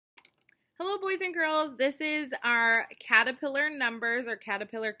Hello boys and girls, this is our caterpillar numbers or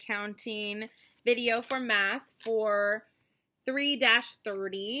caterpillar counting video for math for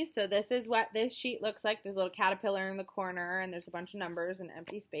 3-30. So this is what this sheet looks like. There's a little caterpillar in the corner and there's a bunch of numbers and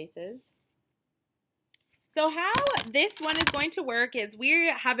empty spaces. So how this one is going to work is we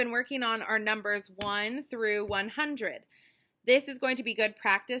have been working on our numbers 1 through 100. This is going to be good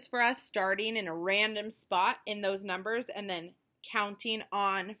practice for us, starting in a random spot in those numbers and then counting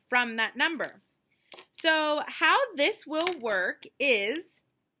on from that number. So how this will work is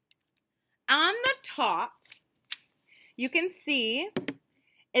on the top, you can see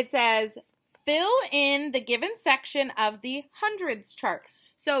it says fill in the given section of the hundreds chart.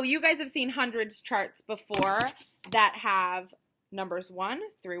 So you guys have seen hundreds charts before that have numbers 1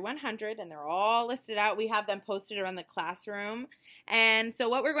 through 100 and they're all listed out. We have them posted around the classroom. And so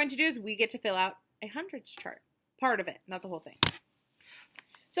what we're going to do is we get to fill out a hundreds chart. Part of it, not the whole thing.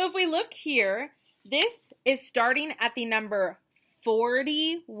 So if we look here, this is starting at the number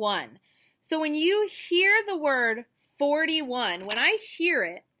 41. So when you hear the word 41, when I hear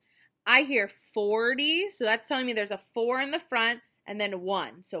it, I hear 40. So that's telling me there's a 4 in the front and then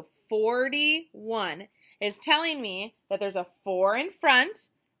 1. So 41 is telling me that there's a 4 in front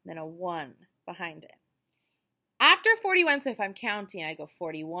and then a 1 behind it. After 41, so if I'm counting, I go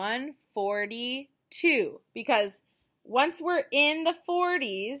 41, 42, because once we're in the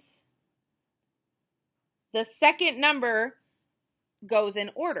 40s, the second number goes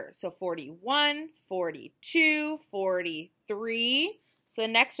in order. So 41, 42, 43. So the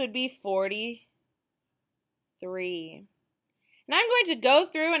next would be 43. And I'm going to go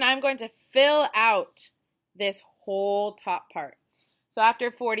through and I'm going to fill out this whole top part. So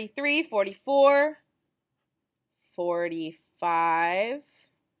after 43, 44, 45,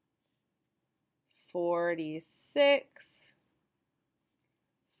 46,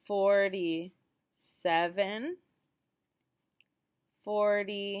 47,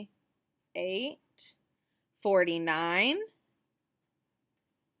 48, 49,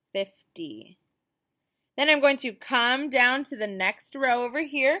 50. Then I'm going to come down to the next row over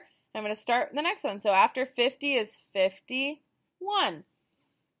here. I'm going to start the next one. So after 50 is 51.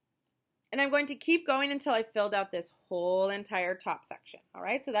 And I'm going to keep going until I filled out this whole entire top section. All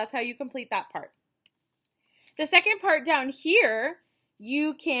right, so that's how you complete that part. The second part down here,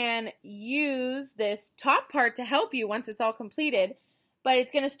 you can use this top part to help you once it's all completed, but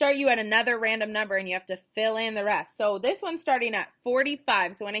it's going to start you at another random number and you have to fill in the rest. So this one's starting at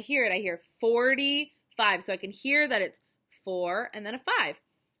 45. So when I hear it, I hear 45. So I can hear that it's 4 and then a 5.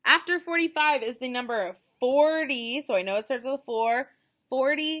 After 45 is the number 40. So I know it starts with a 4.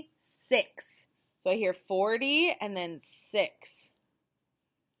 46. So I hear 40 and then 6.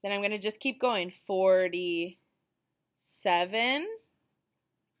 Then I'm going to just keep going. 47,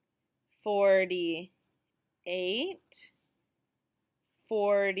 48,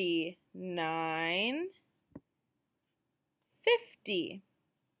 49, 50.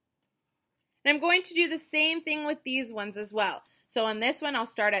 And I'm going to do the same thing with these ones as well. So on this one, I'll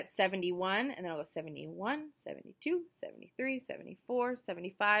start at 71, and then I'll go 71, 72, 73, 74,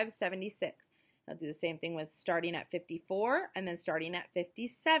 75, 76. I'll do the same thing with starting at 54 and then starting at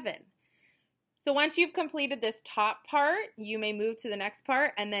 57. So once you've completed this top part, you may move to the next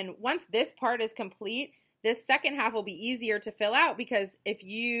part. And then once this part is complete, this second half will be easier to fill out because if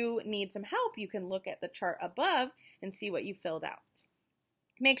you need some help, you can look at the chart above and see what you filled out.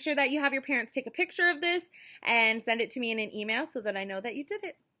 Make sure that you have your parents take a picture of this and send it to me in an email so that I know that you did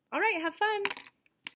it. All right, have fun.